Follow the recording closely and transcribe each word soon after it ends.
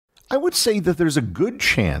I would say that there's a good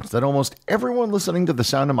chance that almost everyone listening to the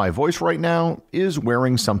sound of my voice right now is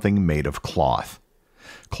wearing something made of cloth.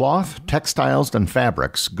 Cloth, textiles, and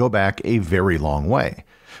fabrics go back a very long way,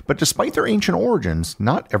 but despite their ancient origins,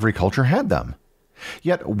 not every culture had them.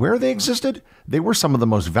 Yet where they existed, they were some of the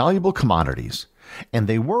most valuable commodities, and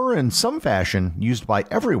they were in some fashion used by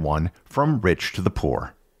everyone from rich to the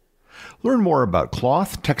poor. Learn more about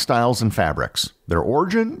cloth, textiles, and fabrics, their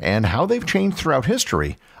origin, and how they've changed throughout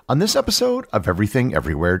history on this episode of Everything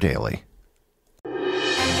Everywhere Daily.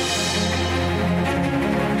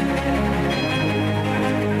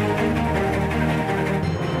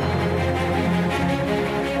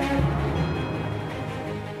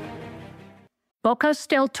 Bocas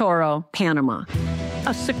del Toro, Panama.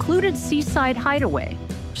 A secluded seaside hideaway.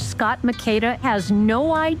 Scott Makeda has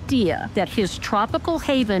no idea that his tropical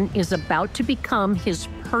haven is about to become his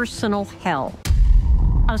personal hell.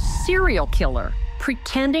 A serial killer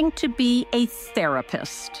pretending to be a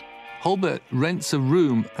therapist. Holbert rents a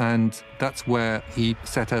room, and that's where he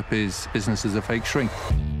set up his business as a fake shrink.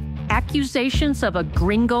 Accusations of a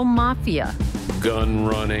gringo mafia. Gun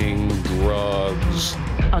running, drugs.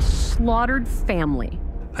 A slaughtered family.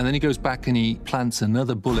 And then he goes back and he plants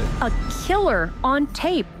another bullet. A killer on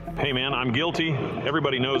tape. Hey man, I'm guilty.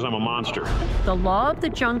 Everybody knows I'm a monster. The law of the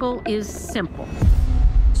jungle is simple.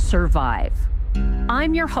 Survive.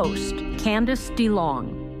 I'm your host, Candace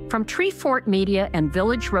DeLong, from Treefort Media and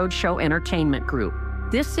Village Roadshow Entertainment Group.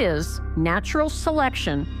 This is Natural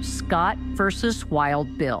Selection: Scott vs.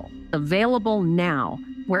 Wild Bill. Available now,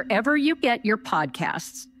 wherever you get your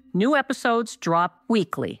podcasts. New episodes drop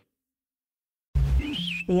weekly.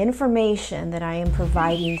 The information that I am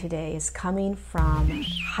providing today is coming from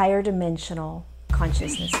higher dimensional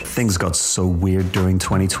consciousnesses. Things got so weird during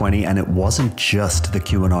 2020, and it wasn't just the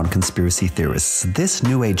QAnon conspiracy theorists. This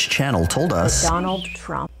New Age channel told us that Donald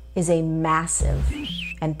Trump is a massive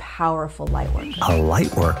and powerful light worker. A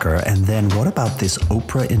light worker? And then what about this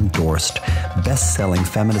Oprah-endorsed, best-selling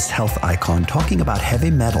feminist health icon talking about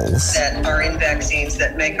heavy metals that are in vaccines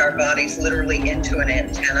that make our bodies literally into an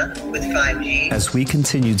antenna with 5G? As we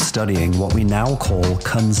continued studying what we now call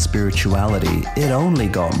conspirituality, it only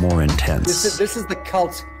got more intense. This is the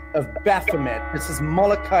cult of Baphomet. This is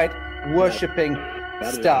Molokite worshipping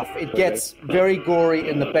stuff. It gets very gory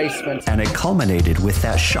in the basement. And it culminated with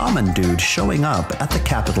that shaman dude showing up at the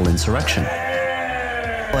Capitol insurrection.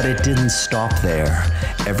 But it didn't stop there.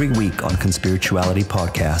 Every week on Conspirituality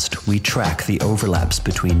Podcast, we track the overlaps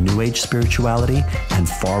between New Age spirituality and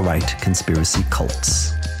far-right conspiracy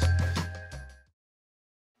cults.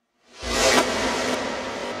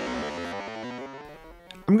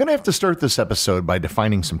 I'm going to have to start this episode by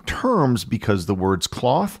defining some terms because the words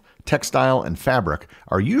cloth, textile, and fabric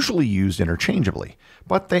are usually used interchangeably,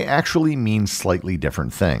 but they actually mean slightly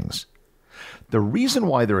different things. The reason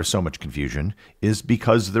why there is so much confusion is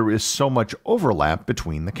because there is so much overlap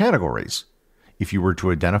between the categories. If you were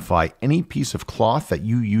to identify any piece of cloth that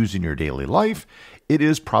you use in your daily life, it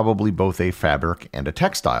is probably both a fabric and a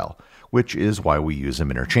textile, which is why we use them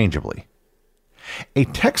interchangeably. A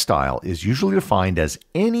textile is usually defined as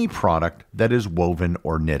any product that is woven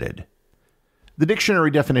or knitted. The dictionary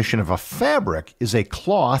definition of a fabric is a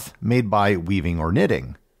cloth made by weaving or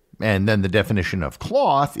knitting. And then the definition of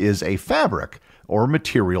cloth is a fabric or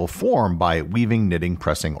material formed by weaving, knitting,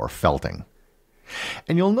 pressing, or felting.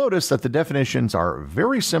 And you'll notice that the definitions are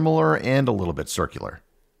very similar and a little bit circular.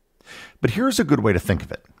 But here's a good way to think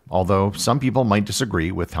of it, although some people might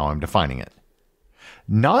disagree with how I'm defining it.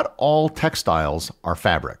 Not all textiles are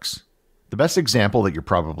fabrics. The best example that you're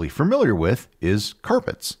probably familiar with is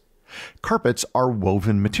carpets. Carpets are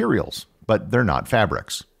woven materials, but they're not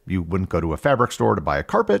fabrics. You wouldn't go to a fabric store to buy a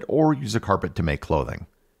carpet or use a carpet to make clothing.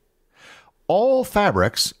 All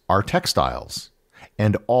fabrics are textiles,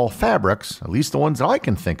 and all fabrics, at least the ones that I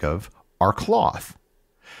can think of, are cloth.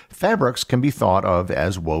 Fabrics can be thought of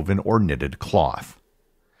as woven or knitted cloth.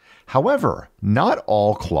 However, not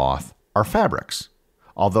all cloth are fabrics,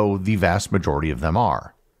 although the vast majority of them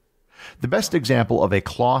are. The best example of a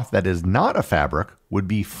cloth that is not a fabric would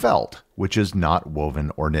be felt, which is not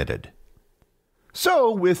woven or knitted.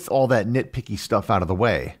 So, with all that nitpicky stuff out of the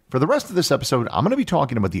way, for the rest of this episode, I'm going to be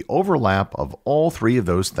talking about the overlap of all three of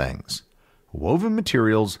those things: woven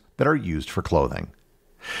materials that are used for clothing.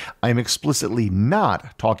 I am explicitly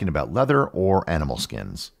not talking about leather or animal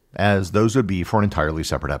skins, as those would be for an entirely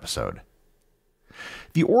separate episode.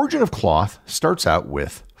 The origin of cloth starts out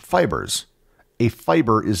with fibers. A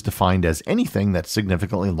fiber is defined as anything that's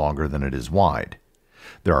significantly longer than it is wide.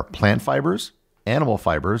 There are plant fibers, animal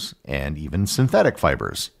fibers, and even synthetic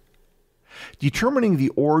fibers. Determining the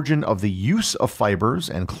origin of the use of fibers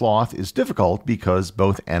and cloth is difficult because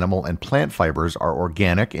both animal and plant fibers are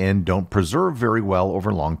organic and don't preserve very well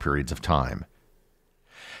over long periods of time.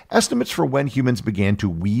 Estimates for when humans began to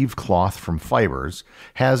weave cloth from fibers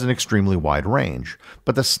has an extremely wide range,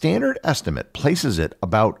 but the standard estimate places it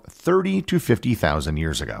about 30 to 50,000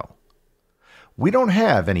 years ago. We don't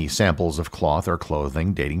have any samples of cloth or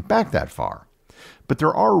clothing dating back that far, but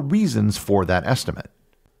there are reasons for that estimate.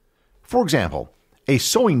 For example, a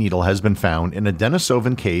sewing needle has been found in a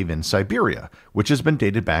Denisovan cave in Siberia, which has been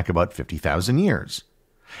dated back about 50,000 years.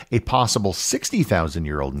 A possible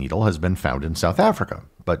 60,000-year-old needle has been found in South Africa,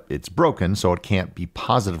 but it's broken, so it can't be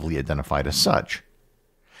positively identified as such.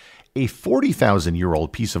 A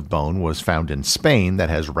 40,000-year-old piece of bone was found in Spain that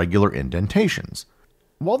has regular indentations.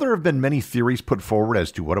 While there have been many theories put forward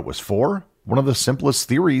as to what it was for, one of the simplest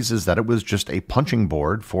theories is that it was just a punching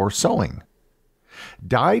board for sewing.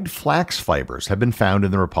 Dyed flax fibers have been found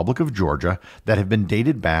in the Republic of Georgia that have been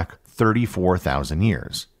dated back 34,000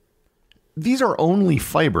 years. These are only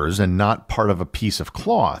fibers and not part of a piece of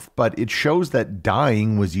cloth, but it shows that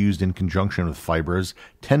dyeing was used in conjunction with fibers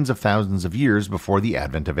tens of thousands of years before the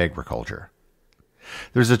advent of agriculture.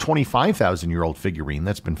 There's a 25,000-year-old figurine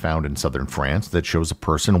that's been found in southern France that shows a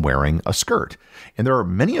person wearing a skirt, and there are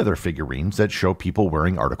many other figurines that show people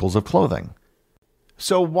wearing articles of clothing.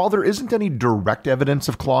 So while there isn't any direct evidence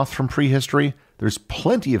of cloth from prehistory, there's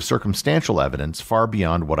plenty of circumstantial evidence far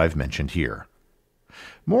beyond what I've mentioned here.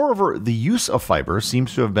 Moreover, the use of fibers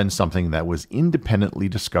seems to have been something that was independently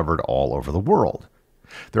discovered all over the world.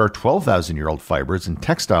 There are 12,000-year-old fibers and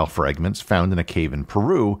textile fragments found in a cave in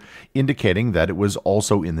Peru, indicating that it was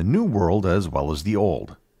also in the New World as well as the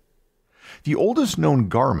Old. The oldest known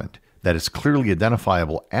garment that is clearly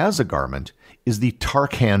identifiable as a garment is the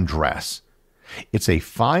Tarkhan dress. It's a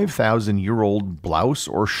 5,000-year-old blouse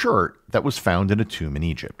or shirt that was found in a tomb in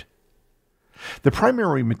Egypt. The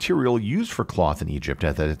primary material used for cloth in Egypt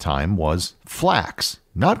at that time was flax,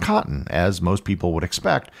 not cotton, as most people would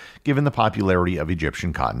expect, given the popularity of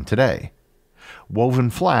Egyptian cotton today.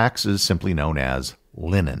 Woven flax is simply known as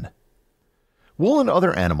linen. Wool and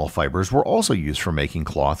other animal fibers were also used for making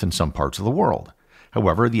cloth in some parts of the world.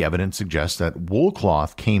 However, the evidence suggests that wool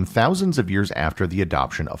cloth came thousands of years after the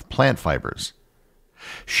adoption of plant fibers.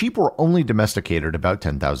 Sheep were only domesticated about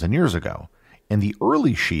 10,000 years ago, and the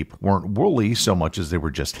early sheep weren't woolly so much as they were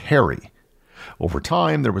just hairy. Over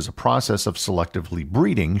time, there was a process of selectively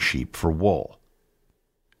breeding sheep for wool.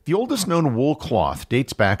 The oldest known wool cloth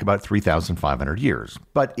dates back about 3,500 years,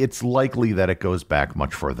 but it's likely that it goes back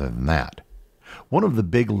much further than that. One of the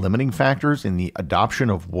big limiting factors in the adoption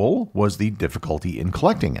of wool was the difficulty in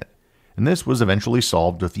collecting it, and this was eventually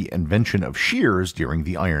solved with the invention of shears during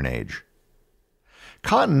the Iron Age.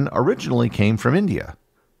 Cotton originally came from India.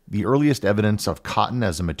 The earliest evidence of cotton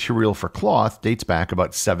as a material for cloth dates back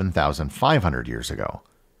about 7,500 years ago.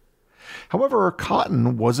 However,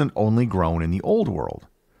 cotton wasn't only grown in the Old World.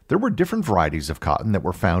 There were different varieties of cotton that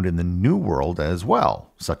were found in the New World as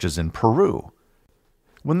well, such as in Peru.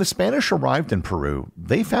 When the Spanish arrived in Peru,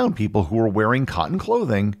 they found people who were wearing cotton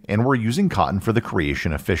clothing and were using cotton for the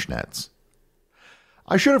creation of fishnets.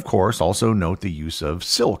 I should, of course, also note the use of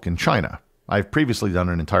silk in China. I've previously done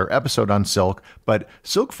an entire episode on silk, but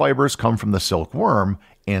silk fibers come from the silkworm,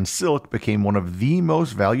 and silk became one of the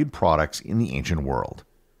most valued products in the ancient world.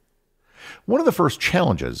 One of the first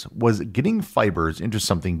challenges was getting fibers into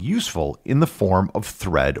something useful in the form of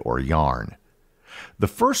thread or yarn. The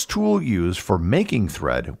first tool used for making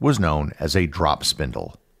thread was known as a drop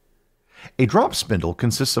spindle. A drop spindle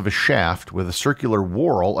consists of a shaft with a circular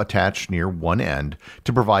whorl attached near one end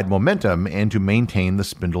to provide momentum and to maintain the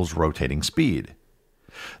spindle's rotating speed.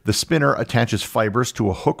 The spinner attaches fibers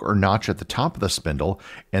to a hook or notch at the top of the spindle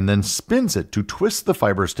and then spins it to twist the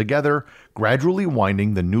fibers together, gradually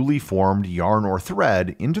winding the newly formed yarn or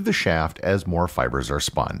thread into the shaft as more fibers are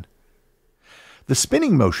spun. The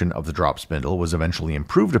spinning motion of the drop spindle was eventually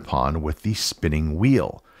improved upon with the spinning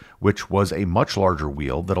wheel, which was a much larger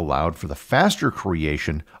wheel that allowed for the faster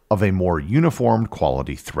creation of a more uniformed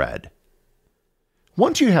quality thread.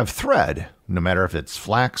 Once you have thread, no matter if it's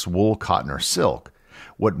flax, wool, cotton, or silk,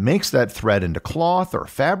 what makes that thread into cloth or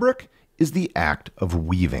fabric is the act of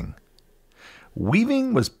weaving.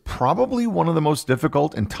 Weaving was probably one of the most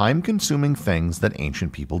difficult and time-consuming things that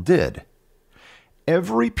ancient people did.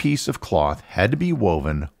 Every piece of cloth had to be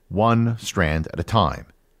woven one strand at a time.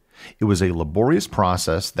 It was a laborious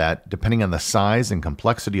process that, depending on the size and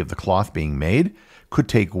complexity of the cloth being made, could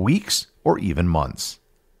take weeks or even months.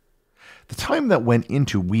 The time that went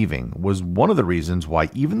into weaving was one of the reasons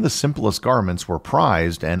why even the simplest garments were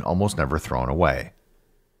prized and almost never thrown away.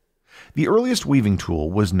 The earliest weaving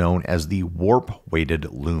tool was known as the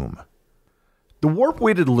warp-weighted loom. The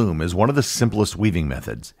warp-weighted loom is one of the simplest weaving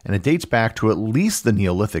methods, and it dates back to at least the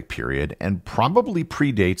Neolithic period and probably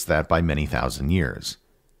predates that by many thousand years.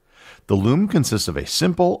 The loom consists of a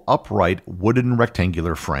simple, upright, wooden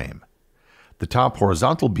rectangular frame. The top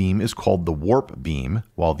horizontal beam is called the warp beam,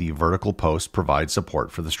 while the vertical post provides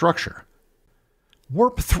support for the structure.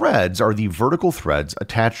 Warp threads are the vertical threads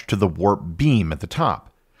attached to the warp beam at the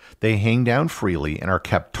top. They hang down freely and are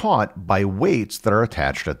kept taut by weights that are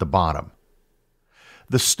attached at the bottom.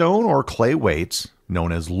 The stone or clay weights,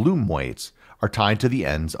 known as loom weights, are tied to the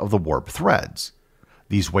ends of the warp threads.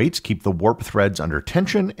 These weights keep the warp threads under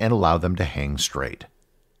tension and allow them to hang straight.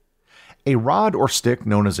 A rod or stick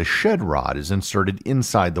known as a shed rod is inserted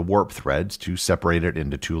inside the warp threads to separate it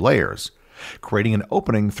into two layers, creating an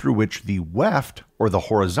opening through which the weft or the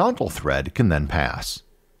horizontal thread can then pass.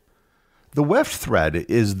 The weft thread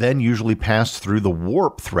is then usually passed through the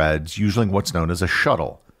warp threads using what's known as a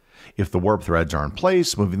shuttle. If the warp threads are in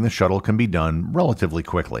place, moving the shuttle can be done relatively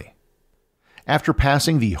quickly. After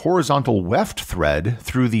passing the horizontal weft thread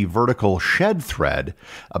through the vertical shed thread,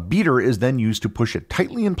 a beater is then used to push it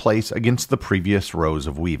tightly in place against the previous rows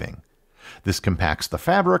of weaving. This compacts the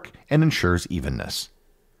fabric and ensures evenness.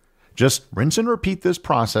 Just rinse and repeat this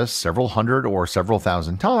process several hundred or several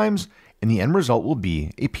thousand times, and the end result will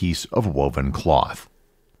be a piece of woven cloth.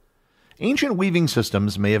 Ancient weaving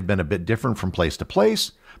systems may have been a bit different from place to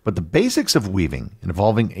place, but the basics of weaving,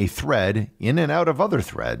 involving a thread in and out of other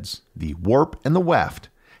threads, the warp and the weft,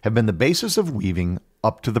 have been the basis of weaving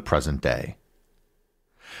up to the present day.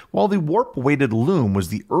 While the warp-weighted loom was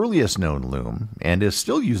the earliest known loom, and is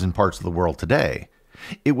still used in parts of the world today,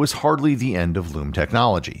 it was hardly the end of loom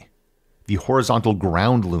technology. The horizontal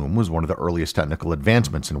ground loom was one of the earliest technical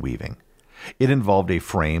advancements in weaving. It involved a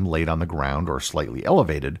frame laid on the ground or slightly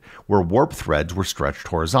elevated, where warp threads were stretched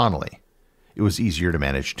horizontally. It was easier to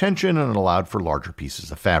manage tension and allowed for larger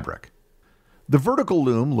pieces of fabric. The vertical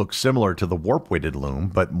loom looked similar to the warp-weighted loom,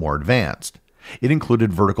 but more advanced. It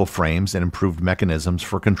included vertical frames and improved mechanisms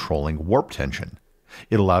for controlling warp tension.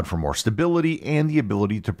 It allowed for more stability and the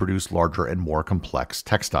ability to produce larger and more complex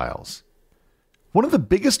textiles. One of the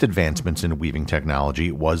biggest advancements in weaving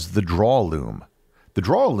technology was the draw loom. The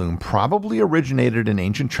draw loom probably originated in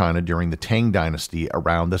ancient China during the Tang Dynasty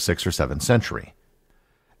around the 6th or 7th century.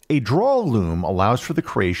 A draw loom allows for the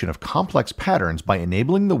creation of complex patterns by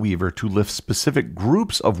enabling the weaver to lift specific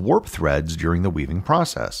groups of warp threads during the weaving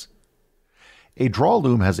process. A draw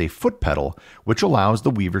loom has a foot pedal, which allows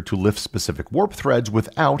the weaver to lift specific warp threads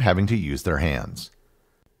without having to use their hands.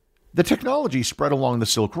 The technology spread along the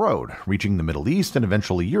Silk Road, reaching the Middle East and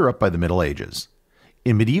eventually Europe by the Middle Ages.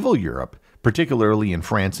 In medieval Europe, particularly in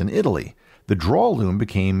France and Italy, the draw loom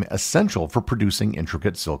became essential for producing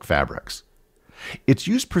intricate silk fabrics. Its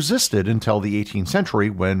use persisted until the 18th century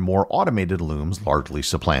when more automated looms largely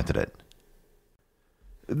supplanted it.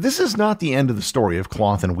 This is not the end of the story of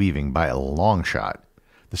cloth and weaving by a long shot.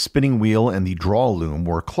 The spinning wheel and the draw loom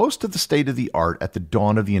were close to the state of the art at the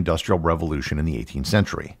dawn of the Industrial Revolution in the 18th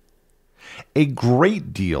century. A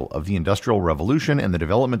great deal of the Industrial Revolution and the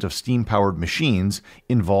development of steam-powered machines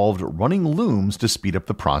involved running looms to speed up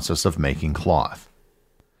the process of making cloth.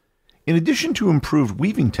 In addition to improved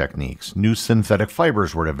weaving techniques, new synthetic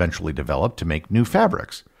fibers were eventually developed to make new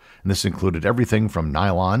fabrics, and this included everything from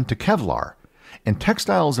nylon to Kevlar, and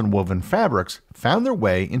textiles and woven fabrics found their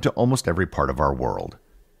way into almost every part of our world.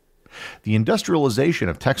 The industrialization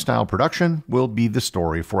of textile production will be the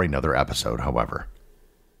story for another episode, however.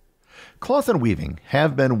 Cloth and weaving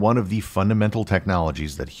have been one of the fundamental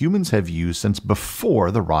technologies that humans have used since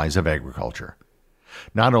before the rise of agriculture.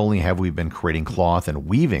 Not only have we been creating cloth and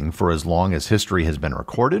weaving for as long as history has been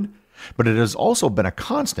recorded, but it has also been a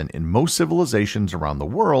constant in most civilizations around the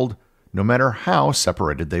world, no matter how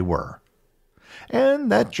separated they were.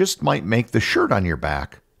 And that just might make the shirt on your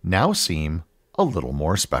back now seem a little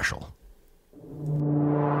more special.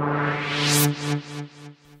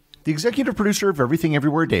 The executive producer of Everything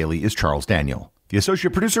Everywhere Daily is Charles Daniel. The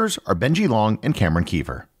associate producers are Benji Long and Cameron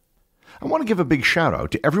Kiefer. I want to give a big shout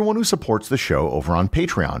out to everyone who supports the show over on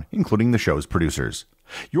Patreon, including the show's producers.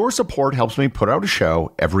 Your support helps me put out a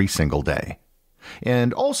show every single day.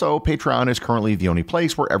 And also, Patreon is currently the only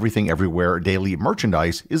place where Everything Everywhere Daily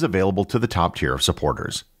merchandise is available to the top tier of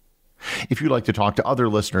supporters. If you'd like to talk to other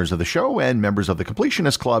listeners of the show and members of the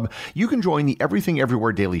Completionist Club, you can join the Everything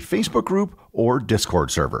Everywhere Daily Facebook group or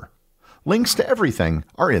Discord server. Links to everything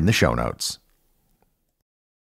are in the show notes.